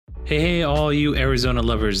Hey, all you Arizona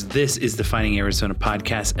lovers. This is the Finding Arizona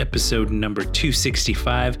podcast, episode number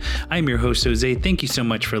 265. I'm your host, Jose. Thank you so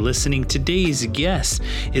much for listening. Today's guest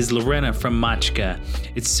is Lorena from Machka.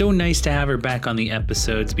 It's so nice to have her back on the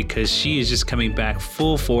episodes because she is just coming back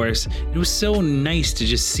full force. It was so nice to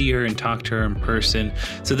just see her and talk to her in person.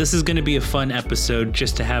 So this is going to be a fun episode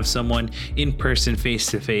just to have someone in person, face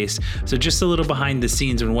to face. So just a little behind the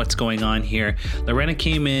scenes on what's going on here. Lorena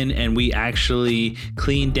came in and we actually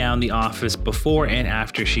cleaned down the office before and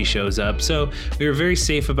after she shows up. So we were very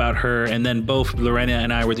safe about her. And then both Lorena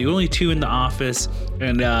and I were the only two in the office.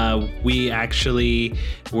 And we actually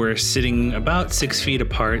were sitting about 6 feet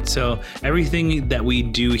apart. So everything that we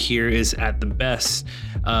do here is at the best,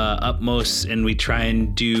 utmost. And we try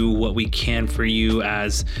and do what we can for you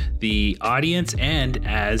as the audience and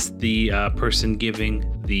as the person giving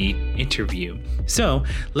the interview. So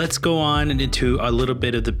let's go on and into a little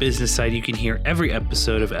bit of the business side. You can hear every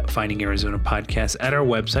episode of Finding Arizona Podcast at our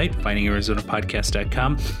website,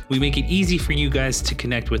 findingarizonapodcast.com. We make it easy for you guys to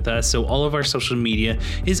connect with us. So all of our social media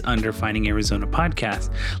is under Finding Arizona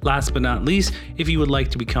Podcast. Last but not least, if you would like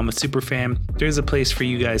to become a super fan, there's a place for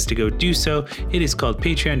you guys to go do so. It is called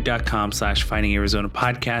patreon.com/Finding Arizona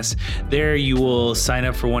Podcast. There you will sign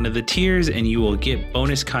up for one of the tiers and you will get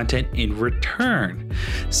bonus content in return.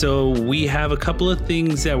 So we have a couple of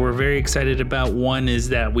things that we're very excited about. One is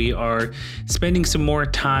that we are spending some more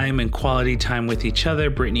time and quality time with each other.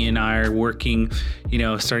 Brittany and I are working,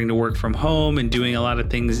 starting to work from home and doing a lot of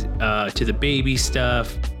things to the baby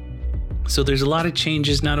stuff. So there's a lot of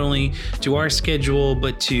changes, not only to our schedule,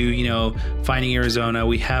 but to, Finding Arizona.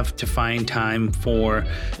 We have to find time for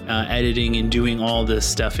editing and doing all this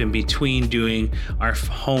stuff in between, doing our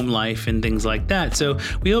home life and things like that. So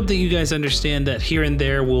we hope that you guys understand that here and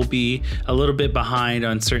there we'll be a little bit behind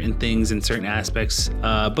on certain things and certain aspects,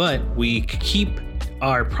 but we keep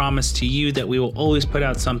our promise to you that we will always put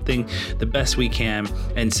out something the best we can.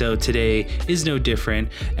 And so today is no different.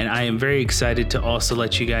 And I am very excited to also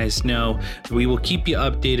let you guys know that we will keep you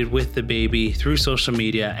updated with the baby through social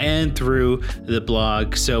media and through the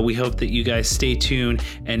blog. So we hope that you guys stay tuned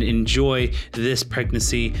and enjoy this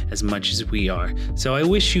pregnancy as much as we are. So I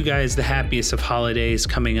wish you guys the happiest of holidays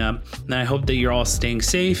coming up. And I hope that you're all staying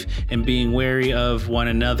safe and being wary of one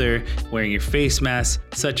another, wearing your face mask,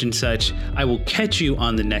 such and such. I will catch you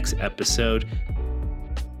on the next episode.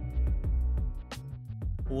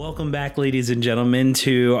 Welcome back, ladies and gentlemen,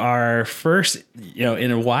 to our first,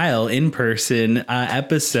 in a while, in-person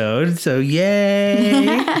episode. So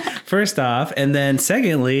yay! First off, and then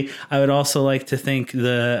secondly, I would also like to thank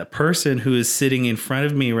the person who is sitting in front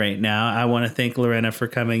of me right now. I want to thank Lorena for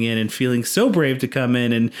coming in and feeling so brave to come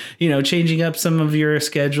in and, changing up some of your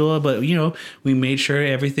schedule. But, we made sure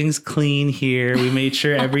everything's clean here. We made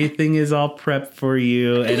sure everything is all prepped for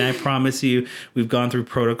you. And I promise you, we've gone through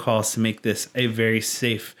protocols to make this a very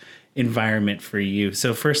safe environment for you.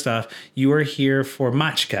 So first off, you are here for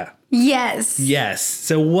Machka. Yes.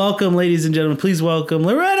 So welcome, ladies and gentlemen. Please welcome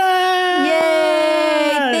Lorena. Yay!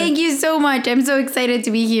 Thank you so much. I'm so excited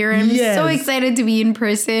to be here. I'm so excited to be in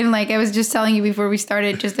person. Like I was just telling you before we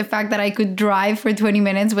started, just the fact that I could drive for 20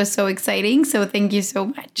 minutes was so exciting. So thank you so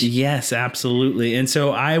much. Yes, absolutely. And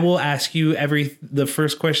so I will ask you the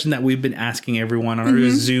first question that we've been asking everyone on our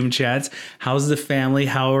Zoom chats. How's the family?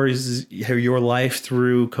 How is your life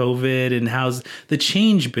through COVID? And how's the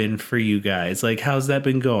change been for you guys? Like, how's that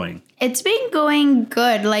been going? It's been going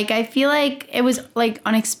good. Like, I feel like it was like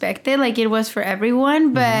unexpected, like it was for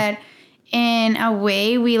everyone. But in a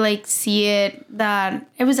way, we like see it that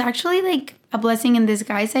it was actually like a blessing in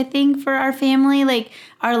disguise, I think, for our family. Like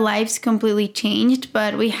our lives completely changed,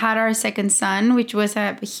 but we had our second son, which was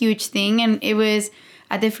a huge thing. And it was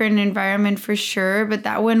a different environment for sure, but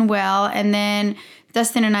that went well. And then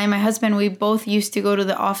Dustin and I, my husband, we both used to go to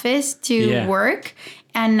the office to work.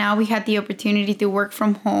 And now we had the opportunity to work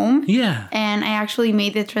from home. Yeah. And I actually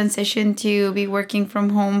made the transition to be working from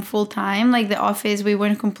home full time. Like the office, we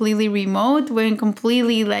went completely remote, went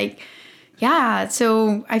completely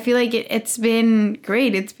so I feel like it's been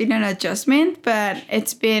great. It's been an adjustment, but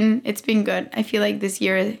it's been good. I feel like this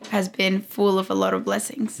year has been full of a lot of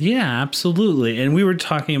blessings. Yeah, absolutely. And we were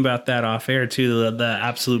talking about that off air too, the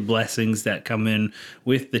absolute blessings that come in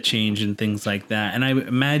with the change and things like that. And I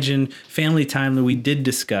imagine family time that we did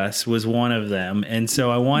discuss was one of them. And so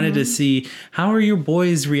I wanted to see, how are your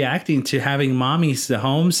boys reacting to having mommies at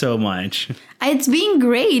home so much? It's been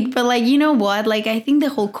great, but like, you know what? Like, I think the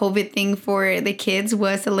whole COVID thing for the kids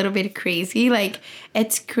was a little bit crazy. Like,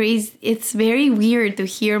 it's crazy. It's very weird to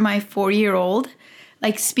hear my 4-year-old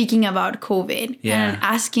like speaking about COVID and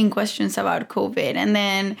asking questions about COVID and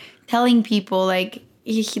then telling people like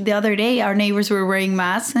the other day, our neighbors were wearing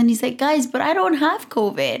masks, and he's like, guys, but I don't have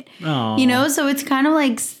COVID. Aww. You know, so it's kind of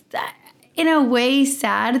like, in a way,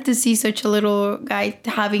 sad to see such a little guy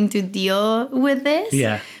having to deal with this.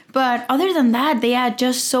 Yeah. But other than that, they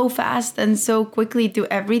adjust so fast and so quickly to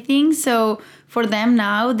everything. So for them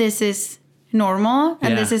now, this is normal,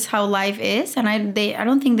 and this is how life is. And I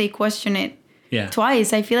don't think they question it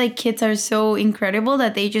twice. I feel like kids are so incredible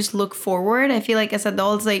that they just look forward. I feel like as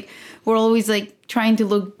adults, like we're always like trying to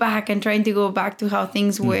look back and trying to go back to how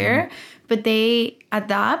things were. But they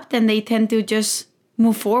adapt, and they tend to just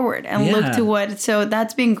move forward and look to what. So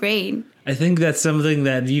that's been great. I think that's something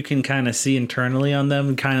that you can kind of see internally on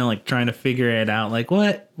them, kind of like trying to figure it out, like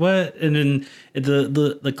what, and then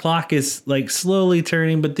the clock is like slowly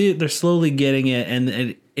turning, but they're slowly getting it,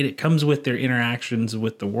 and it comes with their interactions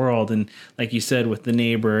with the world, and like you said, with the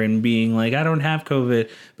neighbor, and being like, I don't have COVID,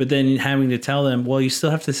 but then having to tell them, well, you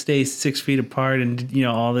still have to stay 6 feet apart, and you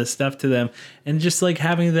know, all this stuff to them, and just like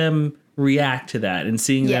having them react to that and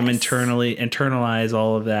seeing them internalize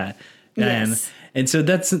all of that. And so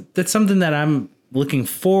that's something that I'm looking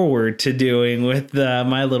forward to doing with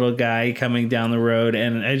my little guy coming down the road.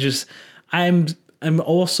 And I'm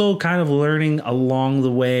also kind of learning along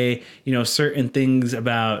the way, you know, certain things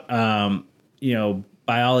about, you know,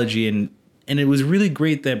 biology. And it was really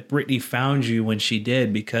great that Brittany found you when she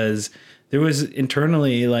did, because there was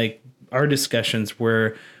internally like our discussions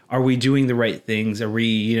where, are we doing the right things? Are we,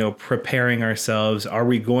 you know, preparing ourselves? Are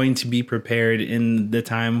we going to be prepared in the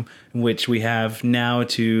time in which we have now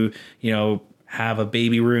to, you know, have a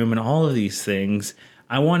baby room and all of these things?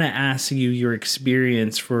 I want to ask you your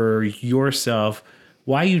experience for yourself,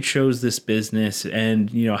 why you chose this business,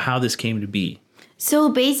 and, you know, how this came to be. So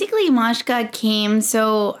basically, Mashka came.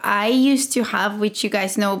 So I used to have, which you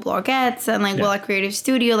guys know, Blogettes and like a creative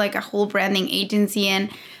studio, like a whole branding agency, and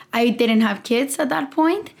I didn't have kids at that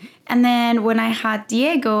point. And then when I had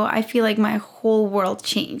Diego, I feel like my whole world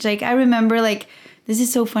changed. Like I remember, like, this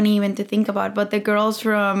is so funny even to think about, but the girls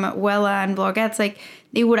from Wella and Blogettes, like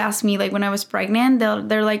they would ask me, like when I was pregnant,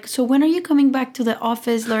 they're like, so when are you coming back to the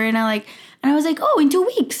office, Lorena? Like, and I was like, oh, in 2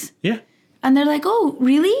 weeks. Yeah. And they're like, oh,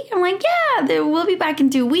 really? I'm like, yeah, we'll be back in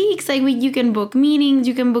 2 weeks. Like you can book meetings,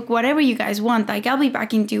 you can book whatever you guys want. Like I'll be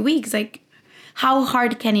back in 2 weeks. Like how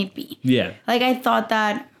hard can it be? Yeah. Like I thought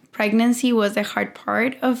that pregnancy was the hard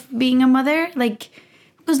part of being a mother, like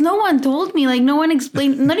because no one told me, like no one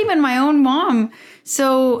explained, not even my own mom.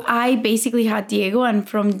 So I basically had Diego, and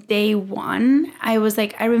from day one I was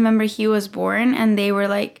like, I remember he was born and they were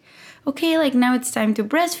like, okay, like now it's time to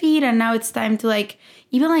breastfeed, and now it's time to like,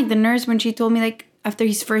 even like the nurse, when she told me like after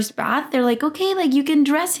his first bath, they're like, okay, like you can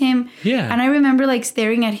dress him. Yeah. And I remember like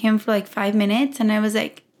staring at him for like 5 minutes, and I was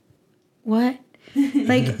like, what?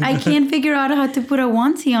 Like, I can't figure out how to put a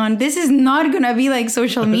onesie on. This is not going to be like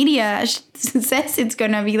social media says it's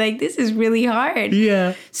going to be. Like, this is really hard.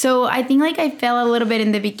 Yeah. So I think like I fell a little bit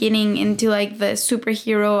in the beginning into like the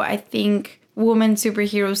superhero, I think, woman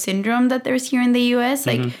superhero syndrome that there's here in the US.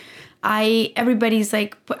 Like, everybody's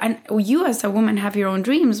like, and you as a woman have your own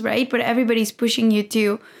dreams, right? But everybody's pushing you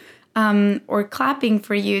to, or clapping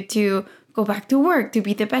for you to go back to work, to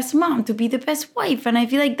be the best mom, to be the best wife. And I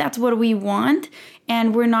feel like that's what we want.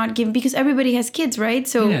 And we're not giving, because everybody has kids, right?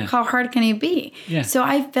 So how hard can it be? Yeah. So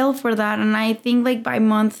I fell for that. And I think like by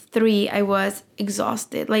month 3, I was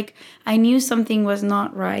exhausted. Like I knew something was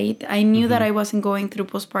not right. I knew that I wasn't going through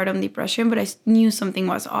postpartum depression, but I knew something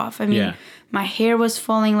was off. I mean, my hair was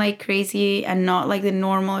falling like crazy and not like the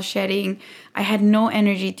normal shedding. I had no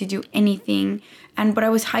energy to do anything. But I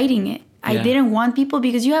was hiding it. I didn't want people,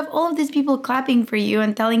 because you have all of these people clapping for you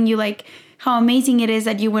and telling you like how amazing it is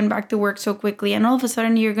that you went back to work so quickly. And all of a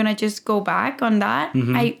sudden you're going to just go back on that.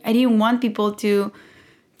 I didn't want people to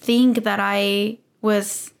think that I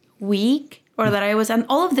was weak or that I was, and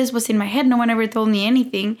all of this was in my head. No one ever told me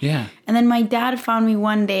anything. Yeah. And then my dad found me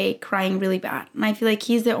one day crying really bad. And I feel like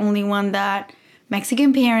he's the only one that,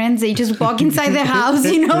 Mexican parents, they just walk inside the house,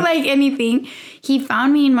 you know, like anything. He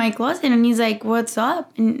found me in my closet and he's like, what's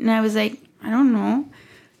up? And I was like, I don't know.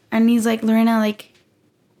 And he's like, Lorena, like,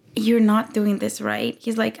 you're not doing this right.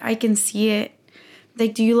 He's like, I can see it.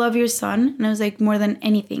 Like, do you love your son? And I was like, more than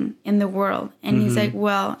anything in the world. And he's like,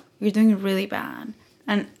 well, you're doing really bad.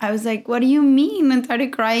 And I was like, what do you mean? And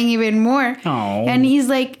started crying even more. Aww. And he's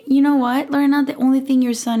like, you know what, Lorena, the only thing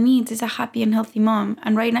your son needs is a happy and healthy mom.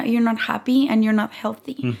 And right now you're not happy and you're not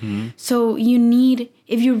healthy. So you need,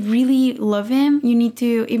 if you really love him, you need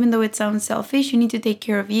to, even though it sounds selfish, you need to take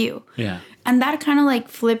care of you. Yeah. And that kind of like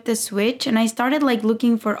flipped the switch. And I started like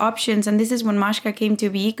looking for options. And this is when Mashka came to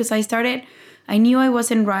be, because I started I knew I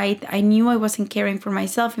wasn't right. I knew I wasn't caring for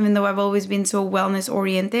myself, even though I've always been so wellness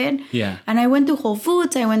oriented. Yeah. And I went to Whole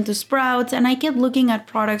Foods, I went to Sprouts, and I kept looking at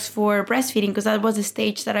products for breastfeeding because that was the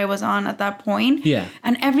stage that I was on at that point. Yeah.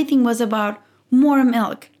 And everything was about more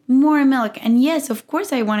milk. And yes, of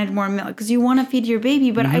course I wanted more milk because you want to feed your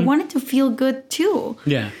baby, but I wanted to feel good too.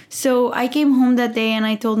 Yeah. So I came home that day and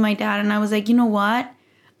I told my dad, and I was like, you know what?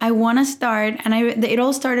 I want to start, and it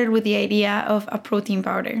all started with the idea of a protein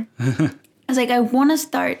powder. I was like, I want to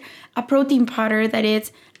start a protein powder that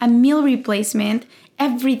is a meal replacement,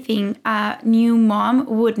 everything a new mom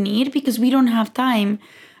would need because we don't have time.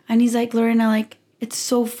 And he's like, Lorena, like, it's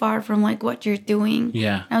so far from like what you're doing.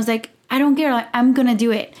 Yeah. I was like, I don't care. Like, I'm going to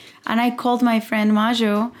do it. And I called my friend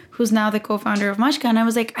Maju, who's now the co-founder of Machka. And I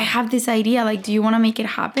was like, I have this idea. Like, do you want to make it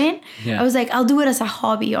happen? Yeah. I was like, I'll do it as a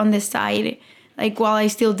hobby on the side, like while I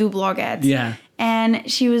still do blog ads. Yeah.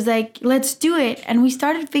 And she was like, let's do it. And we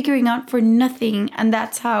started figuring out for nothing. And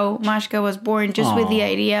that's how Machka was born, just with the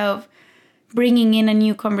idea of bringing in a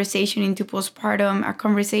new conversation into postpartum, a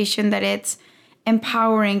conversation that it's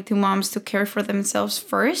empowering to moms to care for themselves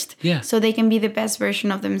first, so they can be the best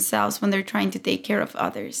version of themselves when they're trying to take care of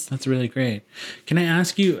others. That's really great. Can I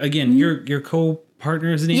ask you again, your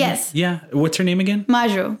co-partner's name? Yes. Yeah. What's her name again?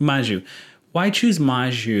 Maju. Why choose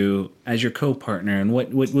Maju as your co-partner, and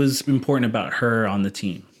what was important about her on the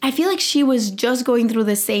team? I feel like she was just going through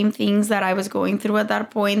the same things that I was going through at that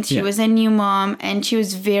point. She was a new mom, and she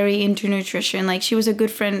was very into nutrition. Like, she was a good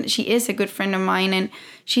friend. She is a good friend of mine, and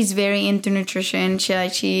she's very into nutrition. She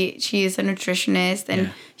is a nutritionist,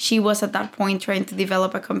 and she was at that point trying to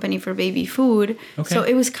develop a company for baby food. Okay. So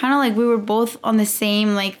it was kind of like we were both on the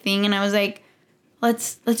same like thing, and I was like,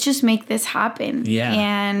 let's just make this happen. Yeah.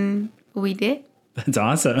 And we did. That's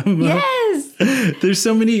awesome. Yes. There's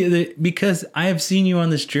so many, because I have seen you on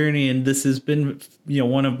this journey, and this has been,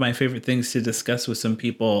 one of my favorite things to discuss with some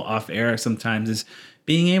people off air sometimes is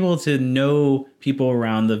being able to know people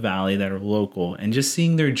around the valley that are local and just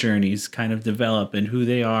seeing their journeys kind of develop and who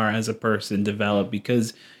they are as a person develop,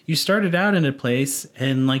 because you started out in a place,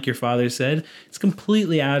 and like your father said, it's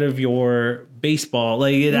completely out of your baseball,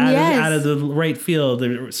 like out of the right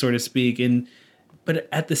field, so to speak. But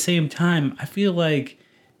at the same time, I feel like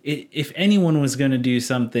if anyone was going to do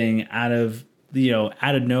something out of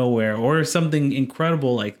nowhere or something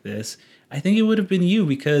incredible like this, I think it would have been you,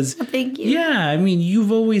 because thank you. Yeah, I mean,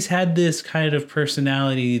 you've always had this kind of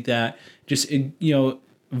personality that just,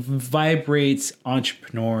 vibrates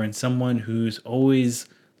entrepreneur, and someone who's always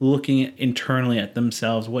looking internally at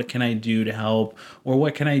themselves. What can I do to help, or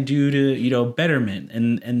what can I do to, betterment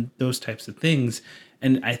and those types of things.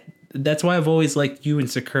 And that's why I've always liked you and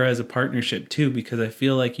Sakura as a partnership too, because I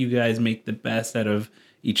feel like you guys make the best out of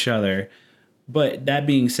each other. But that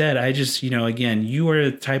being said, I just, again, you are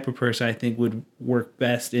the type of person I think would work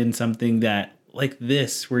best in something that like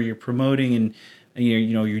this, where you're promoting and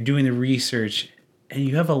you're doing the research, and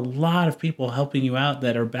you have a lot of people helping you out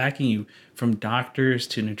that are backing you, from doctors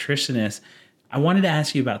to nutritionists. I wanted to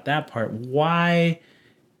ask you about that part. Why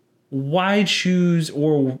choose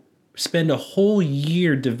or spend a whole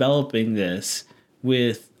year developing this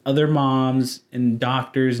with other moms and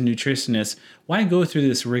doctors, nutritionists? Why go through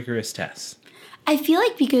this rigorous test? I feel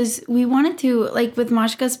like because we wanted to, like with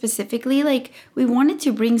Machka specifically, like we wanted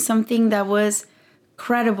to bring something that was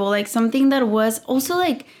credible, like something that was also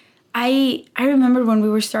like, I remember when we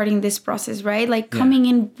were starting this process, right? Like coming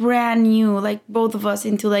in brand new, like both of us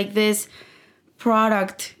into like this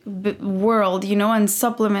product world, and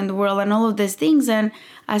supplement world and all of these things. And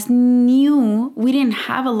as new, we didn't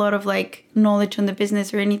have a lot of like knowledge on the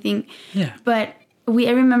business or anything. Yeah. But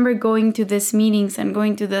I remember going to these meetings and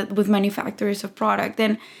going to with manufacturers of product,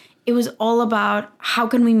 and it was all about how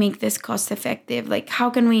can we make this cost effective? Like how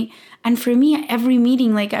can we, and for me, every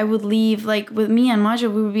meeting, like I would leave, like with me and Maju,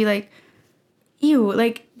 we would be like, ew,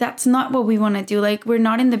 like that's not what we want to do. Like we're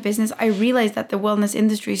not in the business. I realize that the wellness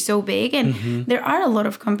industry is so big, and there are a lot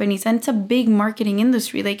of companies, and it's a big marketing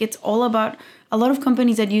industry. Like it's all about a lot of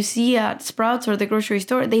companies that you see at Sprouts or the grocery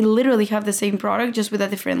store, they literally have the same product just with a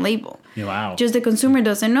different label. Wow. Just the consumer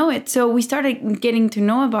doesn't know it. So we started getting to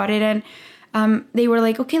know about it, and they were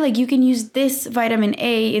like, okay, like you can use this vitamin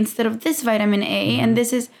A instead of this vitamin A, and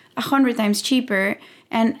this is 100 times cheaper.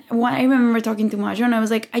 And I remember talking to Maju, and I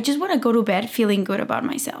was like, I just want to go to bed feeling good about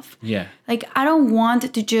myself. Yeah. Like I don't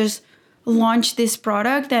want to just launch this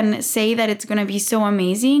product and say that it's going to be so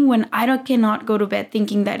amazing when I cannot go to bed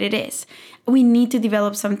thinking that it is. We need to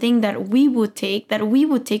develop something that we would take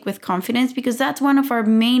with confidence, because that's one of our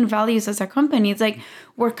main values as a company. It's like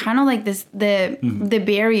we're kind of like this the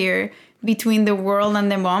barrier between the world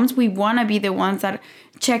and the moms. We want to be the ones that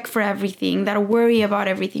check for everything, that worry about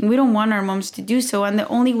everything. We don't want our moms to do so. And the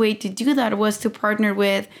only way to do that was to partner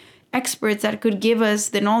with experts that could give us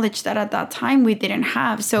the knowledge that at that time we didn't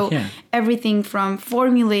have. So everything from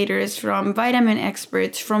formulators, from vitamin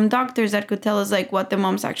experts, from doctors that could tell us like what the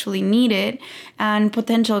moms actually needed, and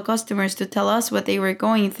potential customers to tell us what they were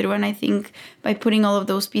going through. And I think by putting all of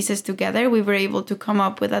those pieces together, we were able to come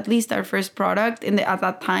up with at least our first product at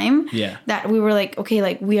that time. That we were like, okay,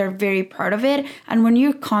 like we are very proud of it. And when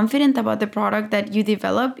you're confident about the product that you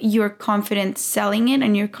develop, you're confident selling it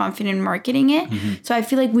and you're confident marketing it. So I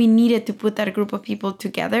feel like we needed to put that group of people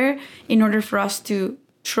together in order for us to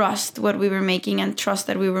trust what we were making and trust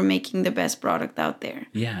that we were making the best product out there.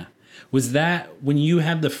 Yeah. Was that when you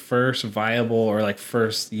had the first viable or like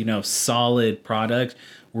first, solid product,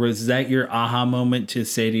 was that your aha moment to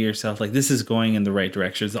say to yourself, like, this is going in the right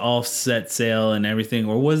direction? It's all set sail and everything.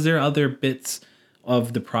 Or was there other bits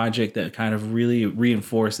of the project that kind of really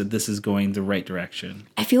reinforced that this is going the right direction?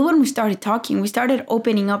 I feel when we started talking, we started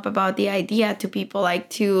opening up about the idea to people,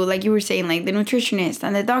 like you were saying, like the nutritionists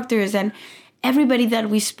and the doctors and everybody that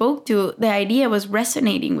we spoke to, the idea was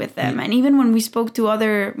resonating with them. And even when we spoke to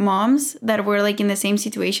other moms that were like in the same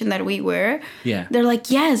situation that we were, they're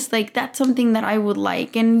like, yes, like that's something that I would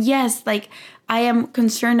like. And yes, like I am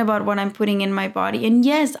concerned about what I'm putting in my body. And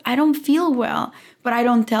yes, I don't feel well, but I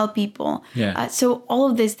don't tell people. So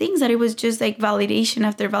all of these things that it was just like validation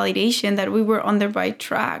after validation that we were on the right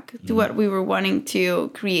track to what we were wanting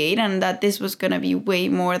to create, and that this was going to be way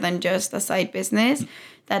more than just a side business,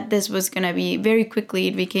 that this was going to be very quickly,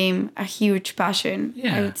 it became a huge passion,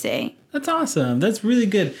 I would say. That's awesome. That's really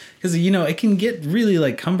good. Because, it can get really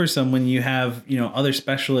like cumbersome when you have, other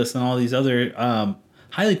specialists and all these other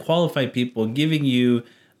highly qualified people giving you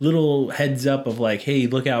little heads up of like, hey,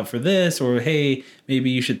 look out for this, or hey, maybe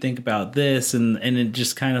you should think about this. And it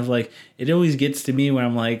just kind of like, it always gets to me when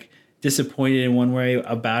I'm like disappointed in one way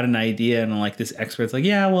about an idea, and like this expert's like,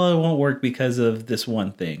 yeah, well, it won't work because of this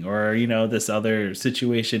one thing, or, this other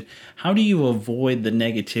situation. How do you avoid the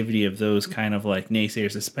negativity of those kind of like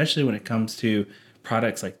naysayers, especially when it comes to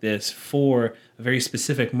products like this for a very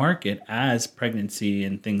specific market as pregnancy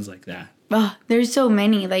and things like that? Oh, there's so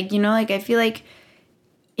many, like, I feel like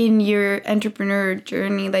in your entrepreneur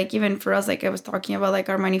journey, like even for us, like I was talking about like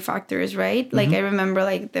our manufacturers, right? Like I remember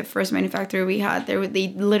like the first manufacturer we had, they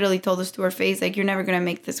literally told us to our face, like, you're never going to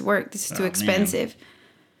make this work. This is too expensive.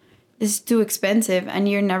 This is too expensive and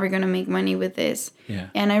you're never going to make money with this.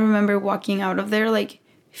 And I remember walking out of there like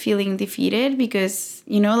feeling defeated because,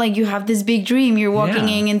 like you have this big dream, you're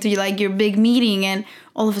walking into like your big meeting, and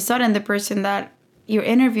all of a sudden the person that you're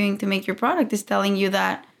interviewing to make your product is telling you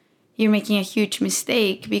that you're making a huge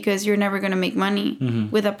mistake because you're never going to make money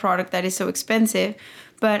with a product that is so expensive.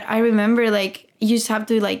 But I remember like you just have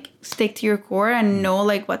to like stick to your core and know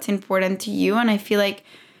like what's important to you. And I feel like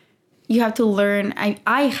you have to learn.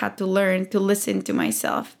 I had to learn to listen to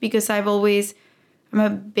myself because I'm a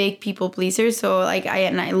big people pleaser. So like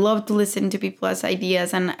I love to listen to people's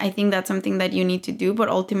ideas. And I think that's something that you need to do. But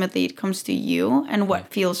ultimately it comes to you and what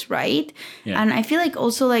feels right. And I feel like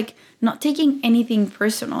also like not taking anything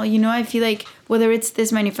personal. I feel like whether it's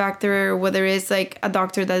this manufacturer or whether it's like a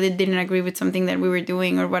doctor that didn't agree with something that we were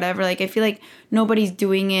doing or whatever, like I feel like nobody's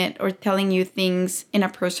doing it or telling you things in a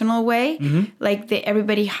personal way. Like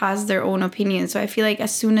everybody has their own opinion. So I feel like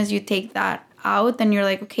as soon as you take that out, then you're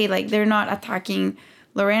like, okay, like they're not attacking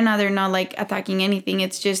Lorena, they're not like attacking anything.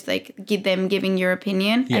 It's just like them giving your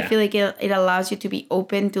opinion. I feel like it allows you to be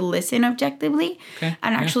open to listen objectively and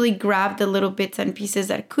actually grab the little bits and pieces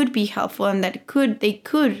that could be helpful and that they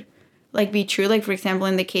could like be true. Like for example,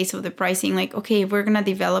 in the case of the pricing, like, okay, if we're going to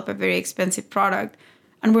develop a very expensive product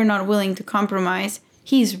and we're not willing to compromise,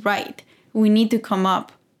 he's right. We need to come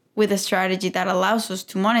up with a strategy that allows us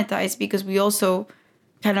to monetize because we also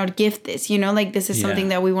cannot gift this, like this is something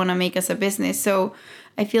that we want to make as a business. So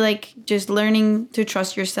I feel like just learning to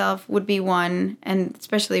trust yourself would be one, and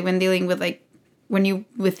especially when dealing with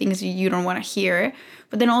with things you don't want to hear,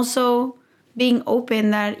 but then also being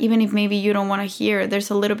open that even if maybe you don't want to hear,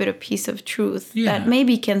 there's a little bit of piece of truth that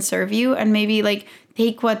maybe can serve you, and maybe like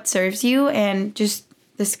take what serves you and just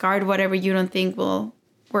discard whatever you don't think will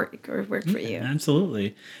work for you.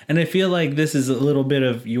 Absolutely. And I feel like this is a little bit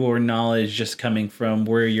of your knowledge just coming from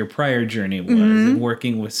where your prior journey was and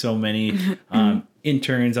working with so many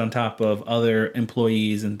interns on top of other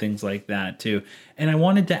employees and things like that too. And I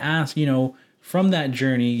wanted to ask, from that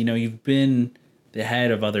journey, you've been the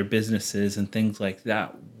head of other businesses and things like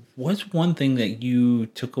that. What's one thing that you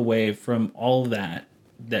took away from all that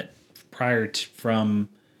prior to, from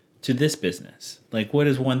to this business? Like, what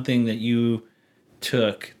is one thing that you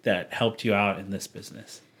took that helped you out in this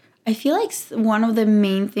business? I feel like one of the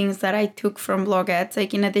main things that I took from Blogettes,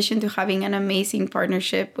 like in addition to having an amazing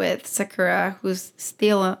partnership with Sakura, who's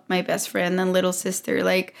still my best friend and little sister,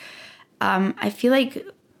 like I feel like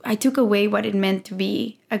I took away what it meant to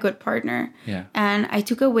be a good partner. Yeah. And I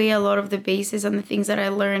took away a lot of the bases and the things that I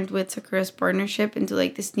learned with Sakura's partnership into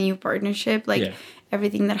like this new partnership. Like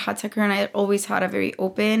everything that had Sakura and I always had a very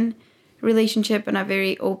open relationship and a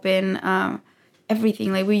very open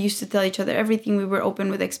everything. Like we used to tell each other everything. We were open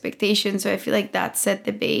with expectations. So I feel like that set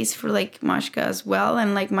the base for like Mashka as well.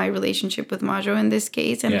 And like my relationship with Majo in this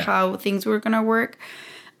case and how things were going to work.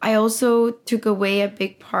 I also took away a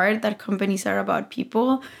big part that companies are about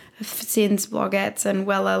people. Since Blogettes and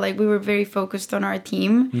Wella, like we were very focused on our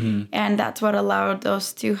team, and that's what allowed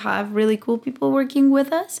us to have really cool people working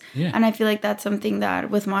with us. And I feel like that's something that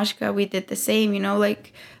with Mashka we did the same. You know,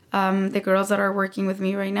 like the girls that are working with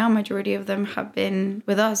me right now, majority of them have been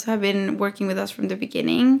working with us from the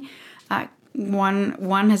beginning.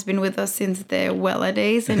 One has been with us since the Wella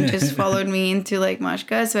days and just followed me into like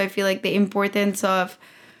Mashka. So I feel like the importance of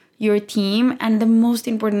your team, and the most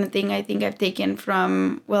important thing I think I've taken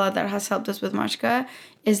from Wella that has helped us with Mashka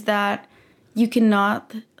is that you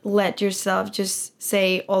cannot let yourself just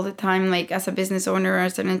say all the time, like as a business owner or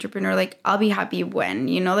as an entrepreneur, like I'll be happy when,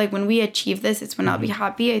 you know, like when we achieve this, it's when I'll be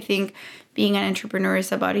happy. I think being an entrepreneur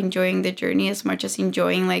is about enjoying the journey as much as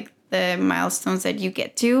enjoying like the milestones that you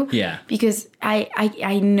get to. Yeah. Because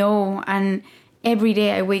I know, and every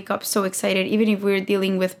day I wake up so excited, even if we're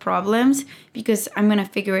dealing with problems, because I'm going to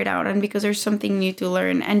figure it out and because there's something new to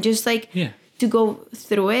learn. And just like to go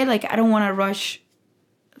through it, like I don't want to rush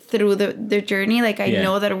through the journey. Like I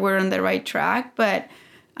know that we're on the right track, but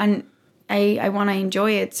I want to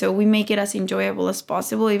enjoy it. So we make it as enjoyable as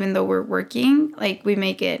possible, even though we're working, like we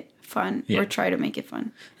make it fun or try to make it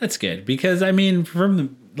fun. That's good, because I mean,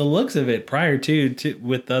 from the looks of it prior to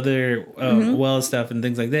with other well stuff and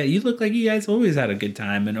things like that, you look like you guys always had a good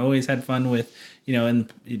time and always had fun with, you know,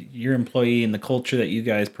 and your employee and the culture that you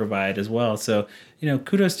guys provide as well. So, you know,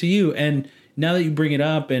 kudos to you. And now that you bring it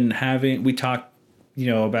up and we talked, you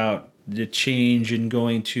know, about the change and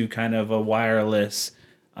going to kind of a wireless,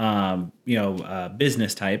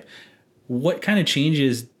 business type, what kind of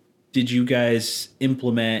changes did you guys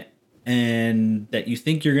implement and that you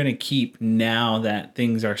think you're going to keep now that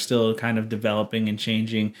things are still kind of developing and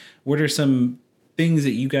changing? What are some things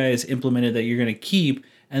that you guys implemented that you're going to keep?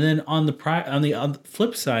 And then on the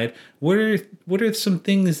flip side, what are some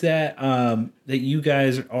things that that you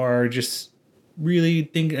guys are just really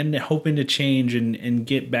thinking and hoping to change and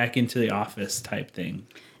get back into the office type thing?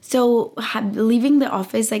 So leaving the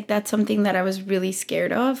office, like that's something that I was really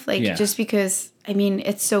scared of, like just because, I mean,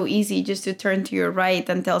 it's so easy just to turn to your right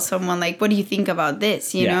and tell someone like, what do you think about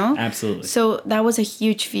this? You know? Absolutely. So that was a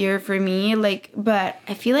huge fear for me, like, but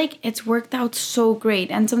I feel like it's worked out so great.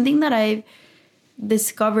 And something that I've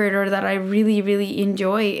discovered or that I really, really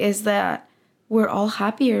enjoy is that we're all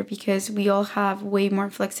happier because we all have way more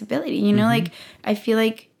flexibility. You know, like I feel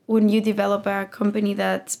like when you develop a company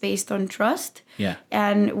that's based on trust,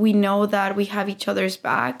 and we know that we have each other's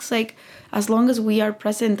backs, like as long as we are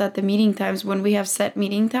present at the meeting times, when we have set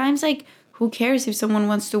meeting times, like who cares if someone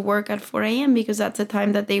wants to work at 4 a.m. because that's the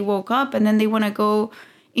time that they woke up and then they want to go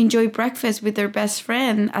enjoy breakfast with their best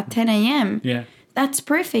friend at 10 a.m. Yeah. That's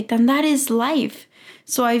perfect. And that is life.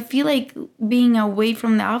 So I feel like being away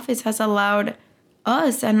from the office has allowed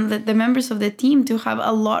us and the members of the team to have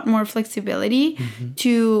a lot more flexibility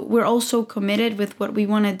we're also committed with what we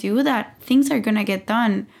want to do, that things are going to get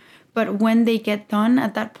done. But when they get done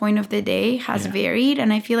at that point of the day has varied.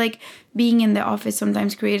 And I feel like being in the office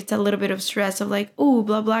sometimes creates a little bit of stress of like, oh,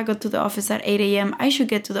 blah, blah, go to the office at 8 a.m. I should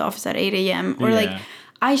get to the office at 8 a.m. Or like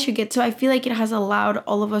I should get. So I feel like it has allowed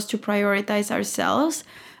all of us to prioritize ourselves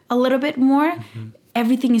a little bit more.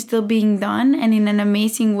 Everything is still being done and in an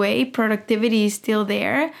amazing way. Productivity is still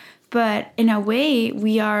there. But in a way,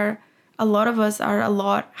 a lot of us are a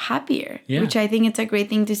lot happier, which I think it's a great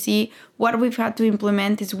thing to see. What we've had to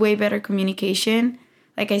implement is way better communication.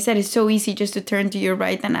 Like I said, it's so easy just to turn to your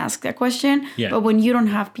right and ask that question. But when you don't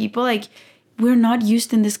have people, like we're not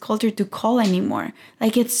used in this culture to call anymore.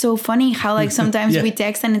 Like it's so funny how like sometimes we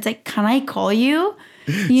text and it's like, can I call you?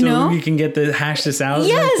 You know, we can get the hash this out.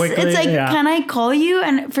 Yes, quickly. It's like, can I call you?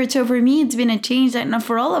 And for me, it's been a change that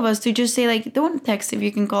for all of us to just say like, don't text if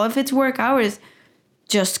you can call. If it's work hours,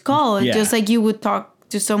 just call. Just like you would talk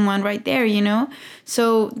to someone right there, you know.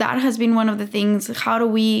 So that has been one of the things. How do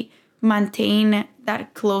we maintain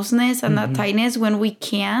that closeness and that tightness when we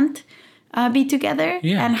can't be together?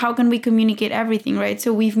 Yeah. And how can we communicate everything, right?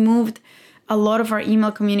 So we've moved a lot of our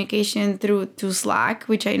email communication to Slack,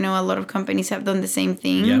 which I know a lot of companies have done the same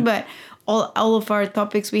thing. Yeah. But all of our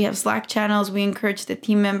topics, we have Slack channels. We encourage the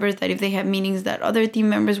team members that if they have meetings that other team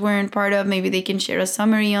members weren't part of, maybe they can share a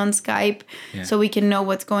summary on Skype so we can know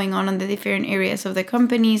what's going on in the different areas of the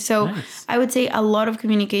company. So Nice. I would say a lot of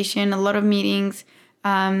communication, a lot of meetings,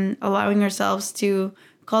 allowing ourselves to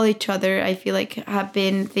call each other, I feel like have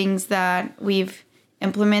been things that we've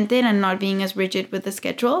implemented and not being as rigid with the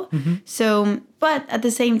schedule. So, but at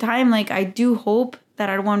the same time, like I do hope that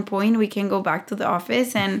at one point we can go back to the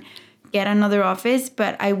office and get another office,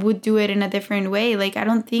 but I would do it in a different way. Like I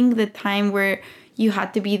don't think the time where you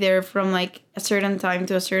had to be there from like a certain time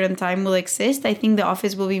to a certain time will exist. I think the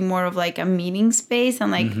office will be more of like a meeting space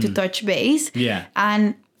and like to touch base. Yeah.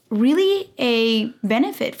 And really a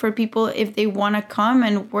benefit for people if they want to come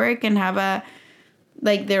and work and have a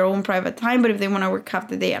like their own private time. But if they want to work half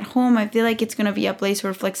the day at home, I feel like it's going to be a place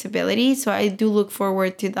for flexibility. So I do look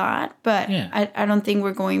forward to that. But I don't think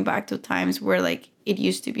we're going back to times where like it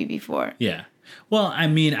used to be before. Yeah. Well, I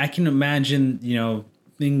mean, I can imagine, you know,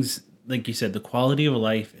 things like you said, the quality of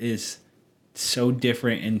life is so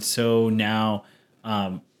different and so now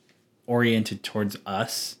oriented towards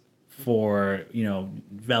us for, you know,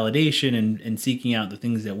 validation and seeking out the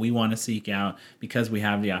things that we want to seek out because we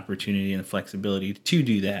have the opportunity and the flexibility to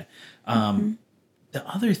do that. The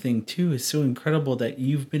other thing too is so incredible that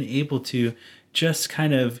you've been able to just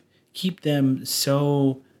kind of keep them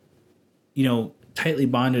so, you know, tightly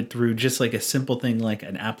bonded through just like a simple thing like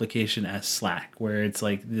an application as Slack, where it's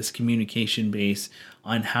like this communication base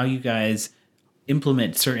on how you guys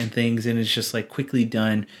implement certain things, and it's just like quickly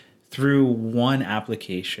done through one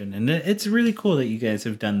application. And it's really cool that you guys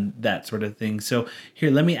have done that sort of thing. So here,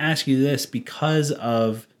 let me ask you this, because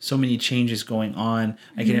of so many changes going on,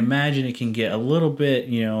 I can imagine it can get a little bit,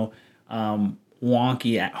 you know,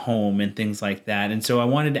 wonky at home and things like that. And so I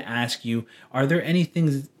wanted to ask you, are there any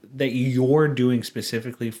things that you're doing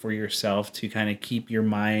specifically for yourself to kind of keep your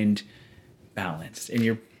mind balanced and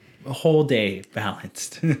your whole day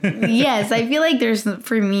balanced? Yes, I feel like there's,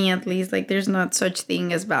 for me at least, like there's not such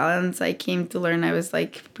thing as balance. I came to learn I was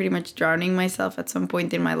like pretty much drowning myself at some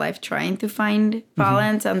point in my life trying to find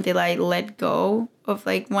balance until I let go of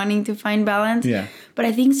like wanting to find balance. Yeah. But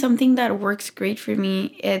I think something that works great for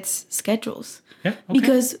me, it's schedules. Yeah. Okay.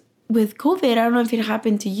 Because with COVID, I don't know if it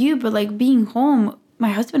happened to you, but like being home, my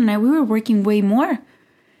husband and I, we were working way more.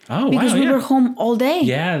 Oh, because wow, we were home all day.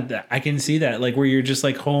 Yeah, I can see that. Like where you're just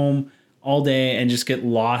like home all day and just get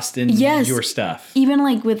lost in your stuff. Even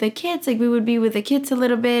like with the kids, like we would be with the kids a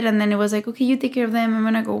little bit and then it was like, okay, you take care of them. I'm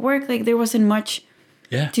going to go work. Like there wasn't much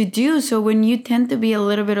to do. So when you tend to be a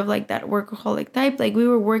little bit of like that workaholic type, like we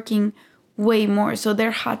were working way more. So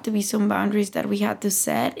there had to be some boundaries that we had to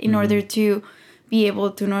set in order to be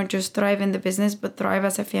able to not just thrive in the business, but thrive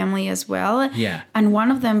as a family as well. Yeah. And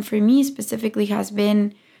one of them for me specifically has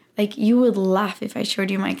been, like, you would laugh if I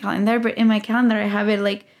showed you my calendar, but in my calendar, I have it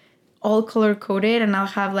like all color coded and I'll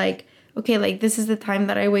have like, okay, like this is the time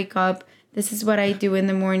that I wake up. This is what I do in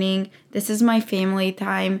the morning. This is my family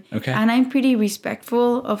time. Okay. And I'm pretty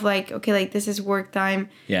respectful of like, okay, like this is work time.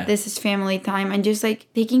 Yeah. This is family time. And just like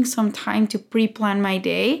taking some time to pre-plan my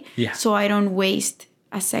day. Yeah. So I don't waste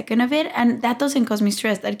a second of it. And that doesn't cause me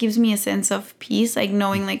stress. That gives me a sense of peace, like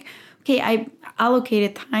knowing like, okay, I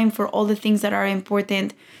allocated time for all the things that are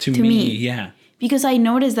important to me. Yeah. Because I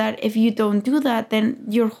noticed that if you don't do that, then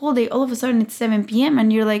your whole day, all of a sudden it's 7 p.m.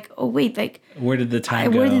 and you're like, oh, wait, like, where did the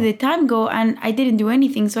time go? Where did the time go? And I didn't do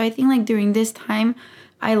anything. So I think like during this time,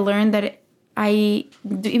 I learned that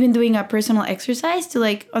even doing a personal exercise to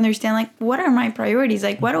like understand like, what are my priorities?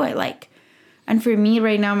 Like, what do I like? And for me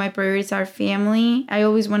right now, my priorities are family. I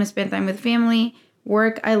always want to spend time with family.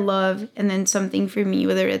 Work I love, and then something for me,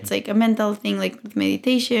 whether it's like a mental thing like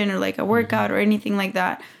meditation or like a workout or anything like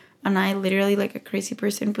that. And I literally, like a crazy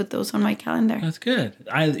person, put those on my calendar. That's good.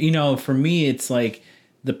 For me, it's like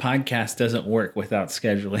the podcast doesn't work without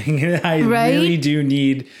scheduling. I really do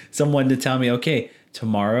need someone to tell me, okay,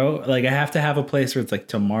 tomorrow, like I have to have a place where it's like,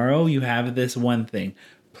 tomorrow you have this one thing.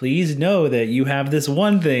 Please know that you have this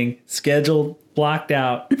one thing scheduled, blocked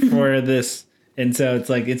out for this. And so it's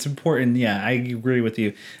like, it's important. Yeah, I agree with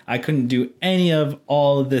you. I couldn't do any of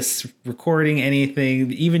all of this recording,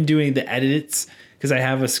 anything, even doing the edits, because I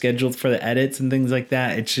have a schedule for the edits and things like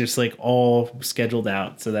that. It's just like all scheduled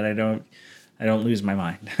out so that I don't lose my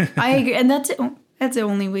mind. I agree. And that's the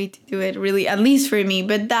only way to do it, really, at least for me.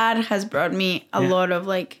 But that has brought me a lot of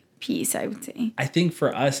like peace, I would say. I think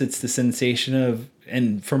for us, it's the sensation of,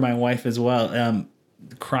 and for my wife as well,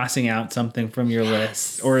 crossing out something from your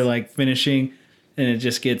list, or like finishing and it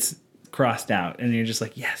just gets crossed out and you're just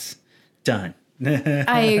like, yes, done.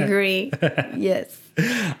 I agree. Yes.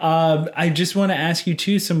 I just want to ask you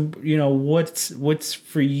too, what's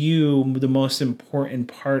for you the most important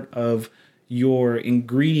part of your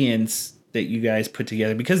ingredients that you guys put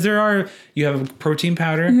together? Because you have a protein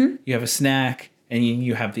powder, you have a snack, and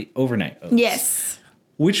you have the overnight oats. Yes.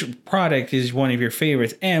 Which product is one of your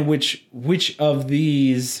favorites, and which of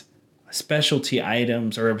these specialty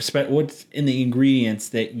items or what's in the ingredients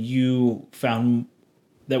that you found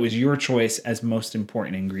that was your choice as most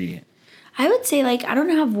important ingredient? I would say, like, I don't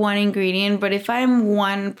have one ingredient, but if I'm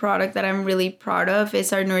one product that I'm really proud of,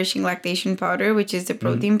 is our Nourishing Lactation Powder, which is the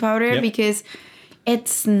protein powder, because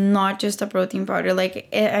it's not just a protein powder. Like,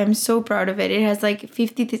 I'm so proud of it. It has like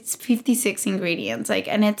 56 ingredients, like,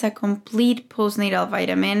 and it's a complete postnatal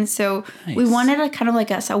vitamin. So we wanted a kind of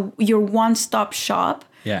like your one-stop shop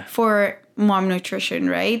for mom nutrition,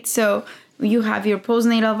 right? So you have your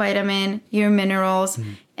postnatal vitamin, your minerals,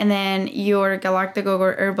 and then your Galactagogue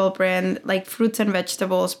or herbal brand, like fruits and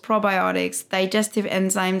vegetables, probiotics, digestive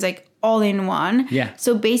enzymes, like all in one. Yeah.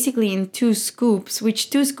 So basically in 2 scoops, which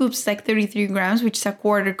 2 scoops is like 33 grams, which is a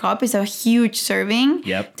quarter cup, is a huge serving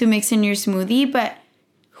to mix in your smoothie. But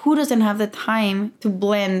who doesn't have the time to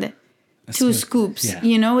blend 2 scoops? Yeah.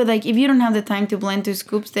 You know, like if you don't have the time to blend 2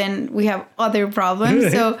 scoops, then we have other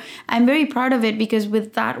problems. So I'm very proud of it because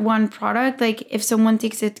with that one product, like if someone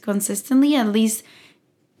takes it consistently, at least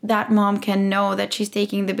that mom can know that she's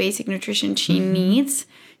taking the basic nutrition she needs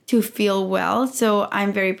to feel well. So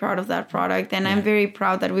I'm very proud of that product, and I'm very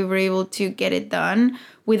proud that we were able to get it done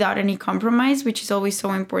without any compromise, which is always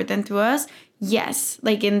so important to us. Yes,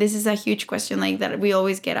 like, and this is a huge question, like, that we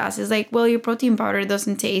always get asked is like, well, your protein powder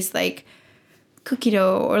doesn't taste like cookie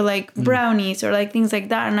dough or like brownies or like things like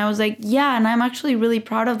that. And I was like, yeah, and I'm actually really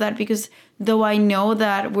proud of that, because though I know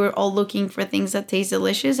that we're all looking for things that taste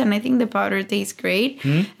delicious, and I think the powder tastes great,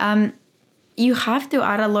 you have to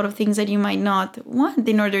add a lot of things that you might not want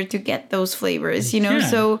in order to get those flavors, you know?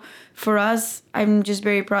 So for us, I'm just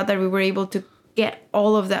very proud that we were able to get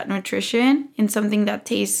all of that nutrition in something that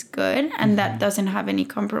tastes good and that doesn't have any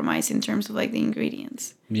compromise in terms of like the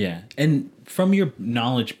ingredients. Yeah. And from your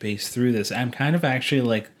knowledge base through this, I'm kind of actually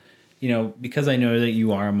like, because I know that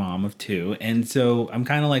you are a mom of 2. And so I'm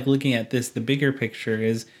kind of like looking at this, the bigger picture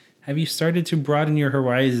is, have you started to broaden your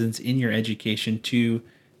horizons in your education to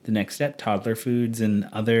the next step, toddler foods and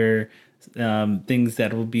other things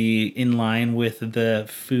that will be in line with the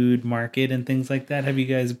food market and things like that? Have you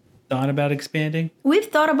guys thought about expanding? We've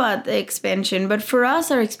thought about the expansion, but for us,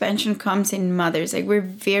 our expansion comes in mothers. Like, we're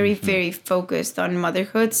very, very focused on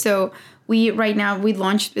motherhood. So right now we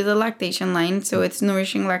launched with a lactation line. So it's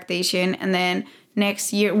Nourishing Lactation. And then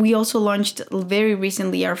next year, we also launched very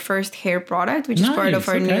recently our first hair product, which is part of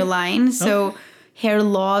our new line. So hair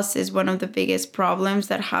loss is one of the biggest problems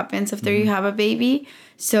that happens after you have a baby.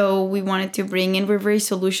 So we wanted to bring in, we're very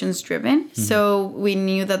solutions driven. So we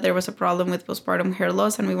knew that there was a problem with postpartum hair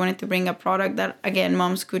loss, and we wanted to bring a product that, again,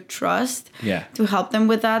 moms could trust to help them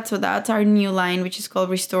with that. So that's our new line, which is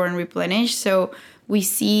called Restore and Replenish. So we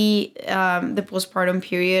see the postpartum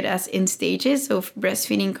period as in stages. So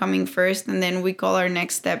breastfeeding coming first, and then we call our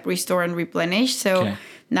next step Restore and Replenish. So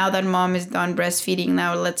now that mom is done breastfeeding,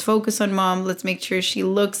 now let's focus on mom. Let's make sure she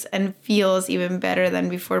looks and feels even better than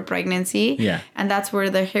before pregnancy. Yeah. And that's where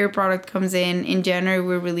the hair product comes in. In January,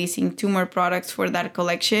 we're releasing 2 more products for that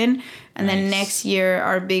collection. And then next year,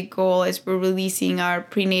 our big goal is we're releasing our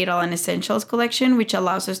prenatal and essentials collection, which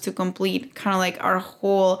allows us to complete kind of like our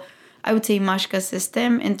whole, I would say, Mashka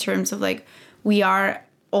system in terms of like, we are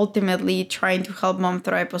ultimately trying to help mom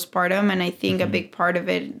thrive postpartum. And I think a big part of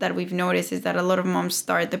it that we've noticed is that a lot of moms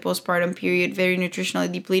start the postpartum period very nutritionally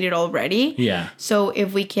depleted already. Yeah. So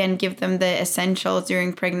if we can give them the essentials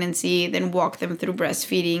during pregnancy, then walk them through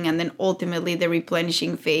breastfeeding, and then ultimately the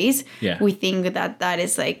replenishing phase, we think that that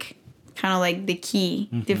is like kind of like the key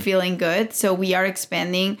to feeling good. So we are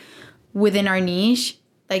expanding within our niche,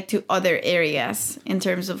 like to other areas in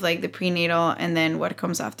terms of like the prenatal and then what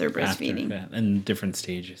comes after breastfeeding. And different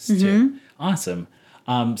stages too. Awesome.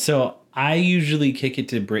 So I usually kick it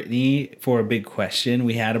to Brittany for a big question.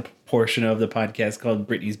 We had a portion of the podcast called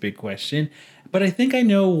Brittany's Big Question, but I think I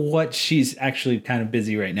know what she's actually kind of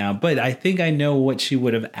busy right now, but I think I know what she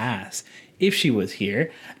would have asked if she was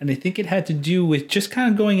here. And I think it had to do with just kind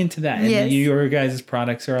of going into that. And your guys'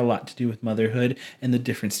 products are a lot to do with motherhood and the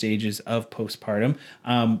different stages of postpartum.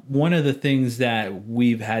 One of the things that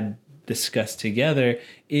we've had discuss together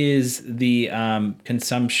is the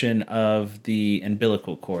consumption of the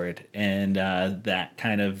umbilical cord and that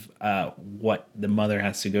kind of what the mother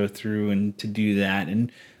has to go through and to do that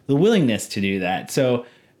and the willingness to do that. So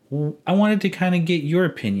I wanted to kind of get your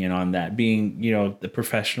opinion on that, being, you know, the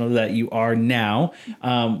professional that you are now.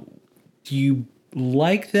 Do you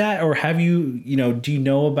like that, or have you, you know, do you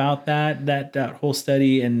know about that whole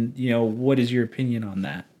study, and, you know, what is your opinion on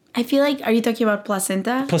that? I feel like, are you talking about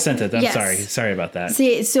placenta? Placenta, I'm Yes. sorry about that.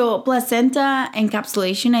 See, so placenta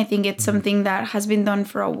encapsulation, I think it's something that has been done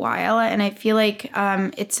for a while, and I feel like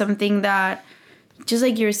it's something that, just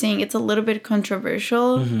like you're saying, it's a little bit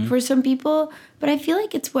controversial for some people, but I feel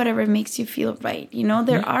like it's whatever makes you feel right. You know,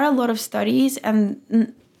 there are a lot of studies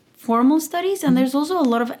and formal studies, and there's also a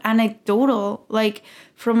lot of anecdotal, like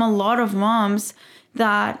from a lot of moms,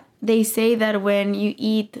 that they say that when you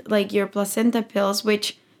eat like your placenta pills,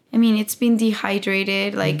 which, I mean, it's been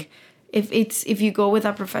dehydrated, like if you go with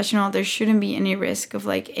a professional, there shouldn't be any risk of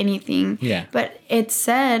like anything. Yeah. But it's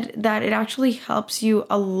said that it actually helps you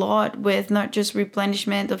a lot with not just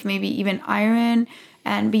replenishment of maybe even iron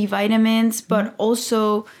and B vitamins, but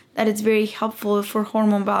also that it's very helpful for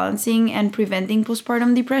hormone balancing and preventing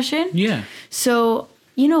postpartum depression. Yeah. So,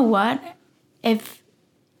 you know what? If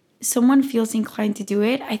someone feels inclined to do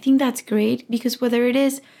it, I think that's great, because whether it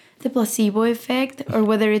is the placebo effect or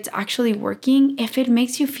whether it's actually working, if it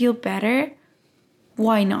makes you feel better,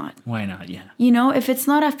 why not? Why not? Yeah. You know, if it's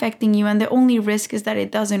not affecting you and the only risk is that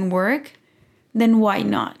it doesn't work, then why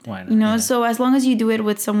not? Why not? You know, Yeah. so as long as you do it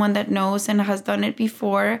with someone that knows and has done it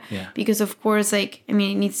before, Yeah. because of course, like, I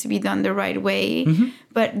mean, it needs to be done the right way,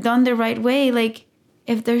 but done the right way, like,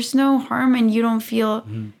 if there's no harm and you don't feel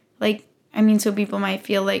like, I mean, so people might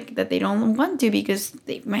feel like that they don't want to because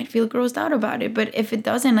they might feel grossed out about it. But if it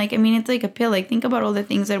doesn't, like, I mean, it's like a pill. Like, think about all the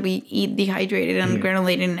things that we eat dehydrated and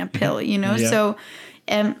granulated in a pill, you know? Yeah. So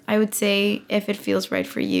I would say if it feels right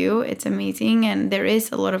for you, it's amazing. And there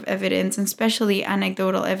is a lot of evidence, and especially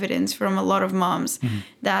anecdotal evidence from a lot of moms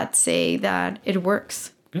that say that it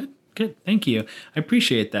works. Good. Thank you. I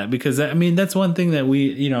appreciate that, because I mean, that's one thing that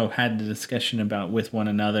we, you know, had the discussion about with one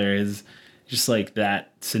another, is just like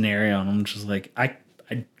that scenario. And I'm just like, I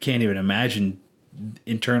can't even imagine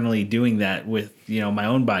internally doing that with, you know, my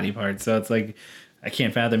own body parts. So it's like, I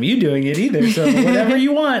can't fathom you doing it either. So whatever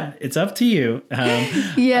you want, it's up to you.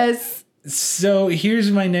 Yes. So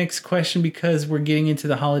here's my next question, because we're getting into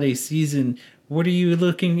the holiday season. What are you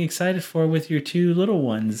looking excited for with your two little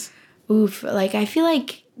ones? Oof. Like, I feel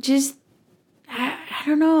like just, I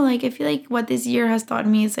don't know, like, I feel like what this year has taught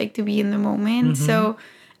me is like to be in the moment. So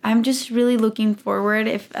I'm just really looking forward,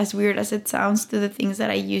 if as weird as it sounds, to the things that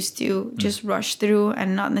I used to just rush through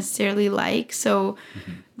and not necessarily like. So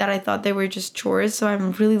that I thought they were just chores. So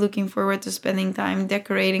I'm really looking forward to spending time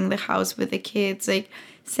decorating the house with the kids, like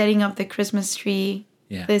setting up the Christmas tree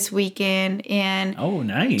this weekend, and Oh,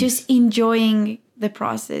 nice. just enjoying the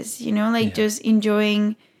process, you know, like just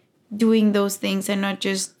enjoying doing those things and not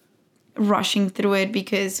just rushing through it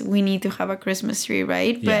because we need to have a Christmas tree,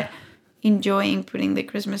 right? Yeah. But enjoying putting the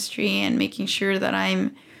Christmas tree and making sure that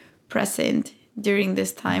I'm present during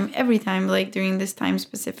this time, every time, like during this time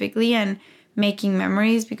specifically, and making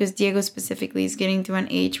memories, because Diego specifically is getting to an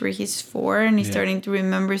age where he's 4 and he's starting to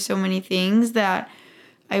remember so many things that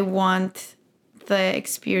I want the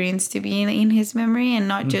experience to be in his memory, and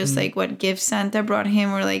not just like what gifts Santa brought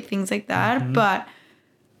him or like things like that, but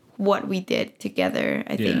what we did together,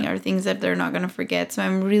 I think, are things that they're not going to forget. So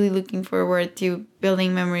I'm really looking forward to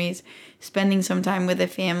building memories, spending some time with the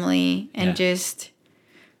family, and just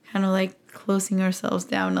kind of like closing ourselves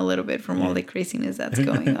down a little bit from all the craziness that's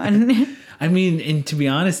going on. I mean, and to be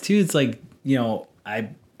honest too, it's like, you know, I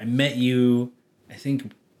met you, I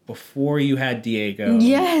think, before you had Diego.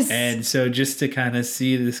 Yes. And so just to kind of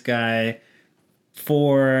see this guy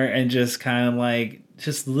 4 and just kind of like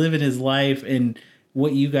just living his life and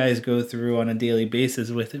what you guys go through on a daily basis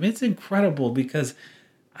with him, it's incredible, because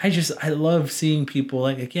I love seeing people,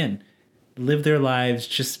 like, again, live their lives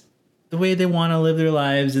just the way they want to live their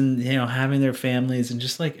lives, and, you know, having their families, and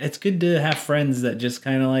just like, it's good to have friends that just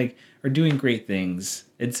kind of like are doing great things.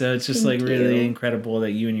 And so it's just Thank really you. incredible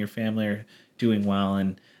that you and your family are doing well.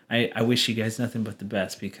 And I wish you guys nothing but the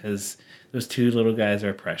best, because those two little guys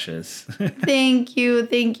are precious. Thank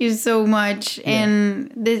you so much.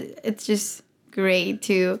 And it's just great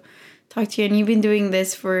to talk to you, and you've been doing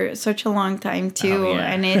this for such a long time too.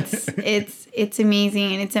 And it's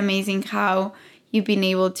amazing, and it's amazing how you've been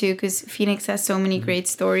able to, because Phoenix has so many great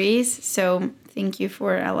stories. So thank you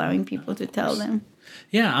for allowing people to tell them.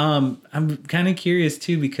 Yeah, I'm kind of curious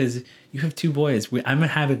too, because you have two boys. I'm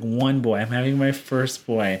having one boy. I'm having my first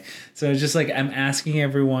boy. So it's just like I'm asking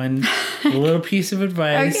everyone a little piece of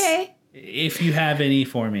advice. Okay. If you have any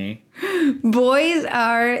for me. Boys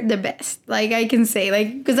are the best. Like I can say,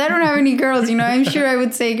 like, because I don't have any girls, you know, I'm sure I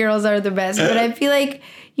would say girls are the best. But I feel like,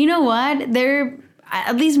 you know what? They're,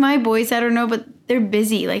 at least my boys, I don't know, but they're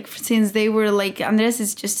busy. Like since they were like, Andres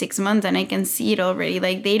is just 6 months and I can see it already.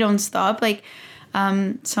 Like they don't stop. Like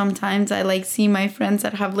sometimes I like see my friends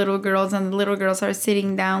that have little girls and the little girls are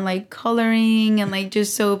sitting down like coloring and like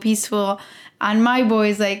just so peaceful. And my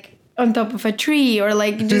boys like on top of a tree or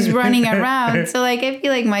like just running around. So like I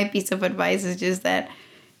feel like my piece of advice is just that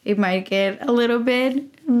it might get a little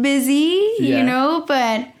bit busy, you know,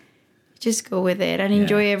 but just go with it and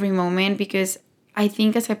enjoy every moment, because I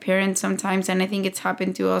think as a parent sometimes, and I think it's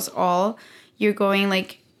happened to us all, you're going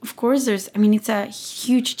like, of course it's a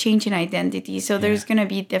huge change in identity. So there's going to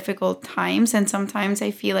be difficult times. And sometimes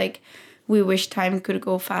I feel like we wish time could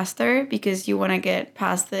go faster because you want to get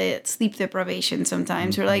past the sleep deprivation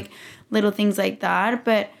sometimes or like little things like that.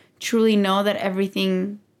 But truly know that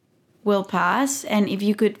everything will pass. And if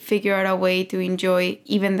you could figure out a way to enjoy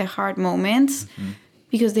even the hard moments,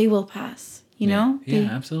 because they will pass. You know? Yeah,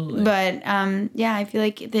 absolutely. But, I feel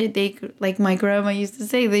like they, like my grandma used to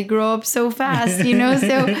say, they grow up so fast, you know?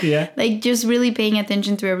 So, like, just really paying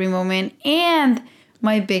attention to every moment. And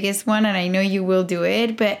my biggest one, and I know you will do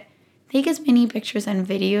it, but take as many pictures and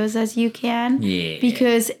videos as you can. Yeah.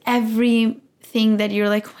 Because everything that you're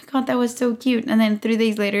like, oh my God, that was so cute. And then 3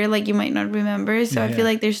 days later, like, you might not remember. So I feel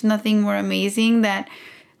like there's nothing more amazing that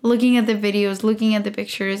looking at the videos, looking at the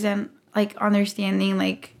pictures, and, like, understanding,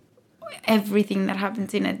 like, everything that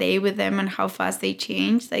happens in a day with them and how fast they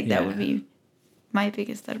change. Like that would be my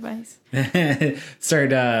biggest advice.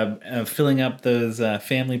 Start filling up those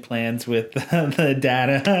family plans with the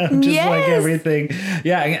data, just like everything.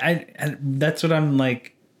 Yeah, I that's what I'm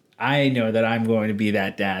like. I know that I'm going to be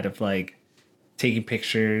that dad of like taking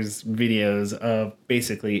pictures, videos of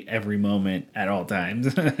basically every moment at all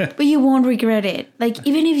times. But you won't regret it. Like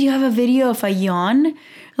even if you have a video of a yawn,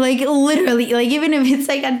 like literally, like even if it's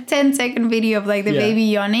like a 10-second video of like the baby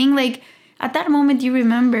yawning, like at that moment you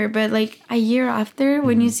remember, but like a year after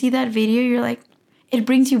when you see that video, you're like, it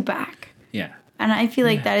brings you back. Yeah. And I feel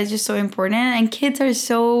like that is just so important. And kids are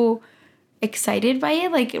so excited by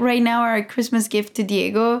it. Like right now our Christmas gift to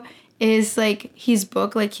Diego is like his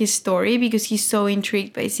book, like his story, because he's so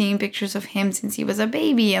intrigued by seeing pictures of him since he was a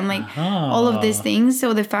baby and like all of these things.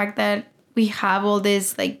 So the fact that we have all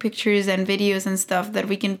these like pictures and videos and stuff that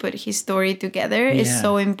we can put his story together is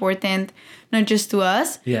so important, not just to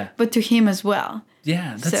us, but to him as well.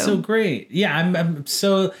 Yeah, that's so great. Yeah, I'm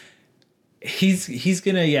so he's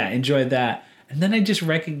gonna enjoy that. And then I just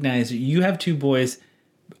recognize you have two boys.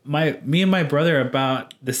 Me and my brother are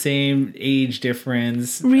about the same age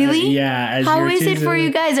difference. Really? As how is it for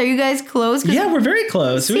you guys? Are you guys close? Yeah, we're very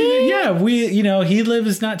close. We he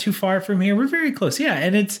lives not too far from here. We're very close. Yeah,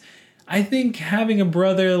 and I think having a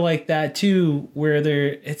brother like that too, where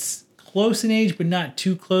it's close in age but not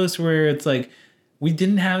too close, where it's like we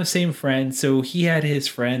didn't have the same friends, so he had his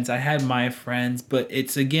friends, I had my friends, but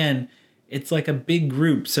it's like a big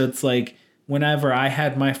group, so it's like whenever I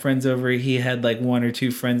had my friends over, he had like one or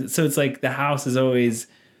two friends. So it's like the house is always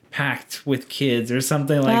packed with kids or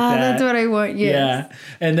something like that. That's what I want. Yes. Yeah.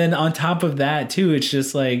 And then on top of that too, it's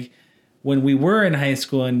just like when we were in high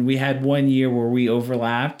school and we had 1 year where we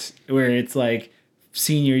overlapped, where it's like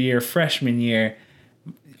senior year, freshman year,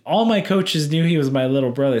 all my coaches knew he was my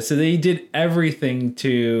little brother. So they did everything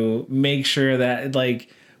to make sure that like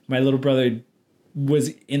my little brother was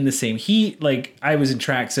in the same heat. Like I was in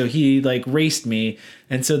track, so he like raced me,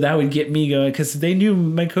 and so that would get me going because they knew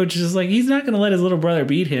my coach was like, he's not going to let his little brother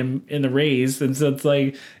beat him in the race, and so it's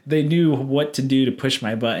like they knew what to do to push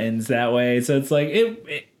my buttons that way. So it's like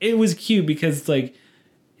it was cute because it's like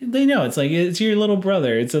they know it's like it's your little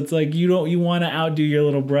brother. It's like you want to outdo your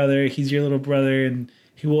little brother. He's your little brother, and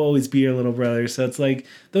he will always be your little brother. So it's like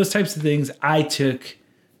those types of things I took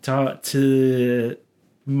to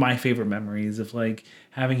my favorite memories of like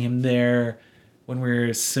having him there when we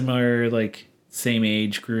were similar, like same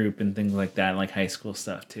age group and things like that, like high school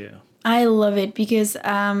stuff too. I love it because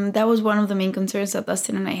that was one of the main concerns that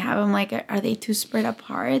Dustin and I have. I'm like, are they too spread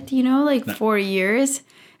apart? You know, like 4 years.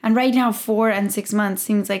 And right now 4 and 6 months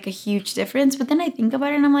seems like a huge difference. But then I think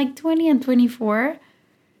about it and I'm like 20 and 24. I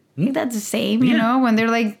think that's the same, you know, when they're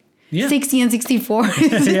like 60 and 64.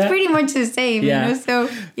 It's pretty much the same, you know? So,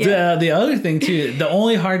 The other thing, too, the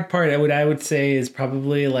only hard part I would say is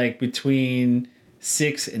probably like between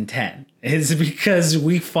 6 and 10 is because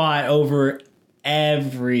we fought over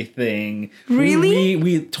everything. Really?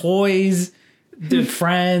 We toys, the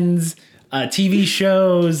friends, TV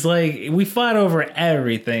shows, like we fought over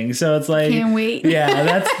everything. So it's like, can't wait.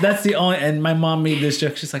 Yeah, that's the only. And my mom made this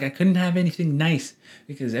joke. She's like, I couldn't have anything nice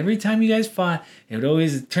because every time you guys fought, it would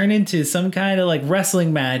always turn into some kind of like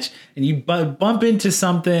wrestling match, and you bump into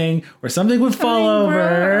something, or something would fall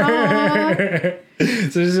over. So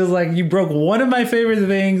it's just like, you broke one of my favorite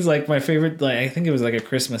things, like my favorite, like I think it was like a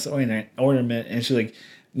Christmas ornament, and she's like,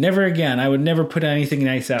 never again. I would never put anything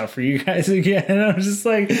nice out for you guys again. And I was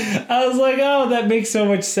like, oh, that makes so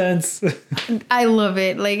much sense. I love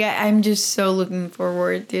it. Like I'm just so looking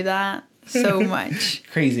forward to that so much.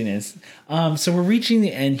 Craziness. So we're reaching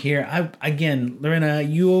the end here. Again, Lorena,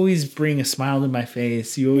 you always bring a smile to my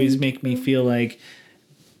face. You always make me feel like,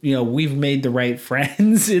 you know, we've made the right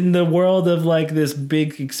friends in the world of like this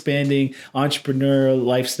big expanding entrepreneurial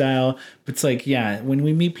lifestyle. But it's like, yeah, when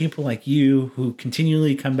we meet people like you who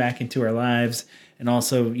continually come back into our lives and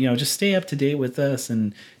also, you know, just stay up to date with us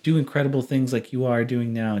and do incredible things like you are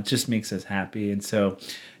doing now, it just makes us happy. And so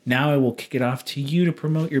now I will kick it off to you to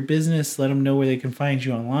promote your business. Let them know where they can find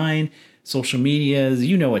you online. Social medias,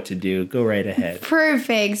 you know what to do. Go right ahead.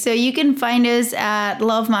 Perfect. So you can find us at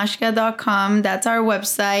lovemashka.com. That's our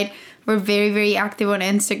website. We're very, very active on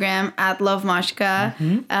Instagram at lovemashka.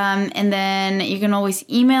 And then you can always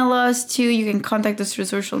email us too. You can contact us through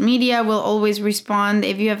social media. We'll always respond.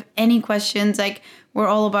 If you have any questions, like we're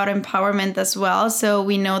all about empowerment as well. So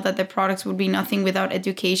we know that the products would be nothing without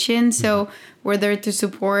education. So we're there to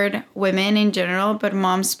support women in general, but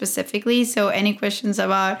moms specifically. So any questions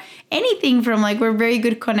about anything from like, we're very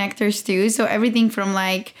good connectors too. So everything from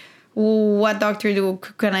like, what doctor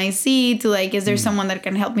can I see to like, is there someone that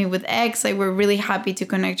can help me with X? Like, we're really happy to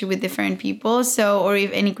connect you with different people. So, or if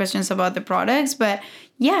any questions about the products. But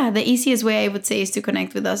yeah, the easiest way I would say is to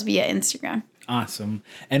connect with us via Instagram. Awesome.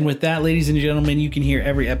 And with that, ladies and gentlemen, you can hear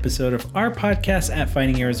every episode of our podcast at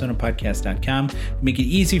findingarizonapodcast.com. Make it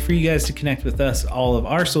easy for you guys to connect with us. All of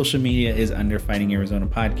our social media is under Finding Arizona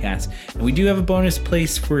Podcast. And we do have a bonus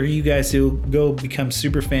place for you guys to go become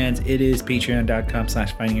super fans. It is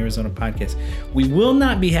patreon.com/Finding Arizona Podcast. We will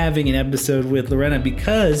not be having an episode with Lorena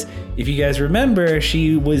because if you guys remember,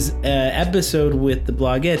 she was an episode with the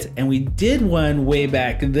Blogettes, and we did one way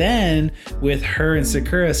back then with her and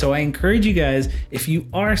Sakura. So I encourage you guys, if you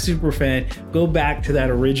are a super fan, go back to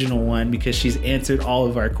that original one because she's answered all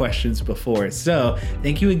of our questions before. So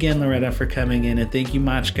thank you again, Lorena, for coming in, and thank you,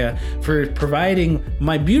 Machka, for providing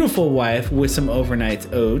my beautiful wife with some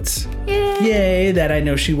overnight oats. Yay, that I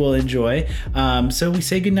know she will enjoy. So we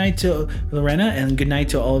say goodnight to Lorena and goodnight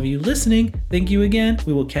to all of you listening. Thank you again.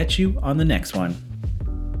 We will catch you on the next one.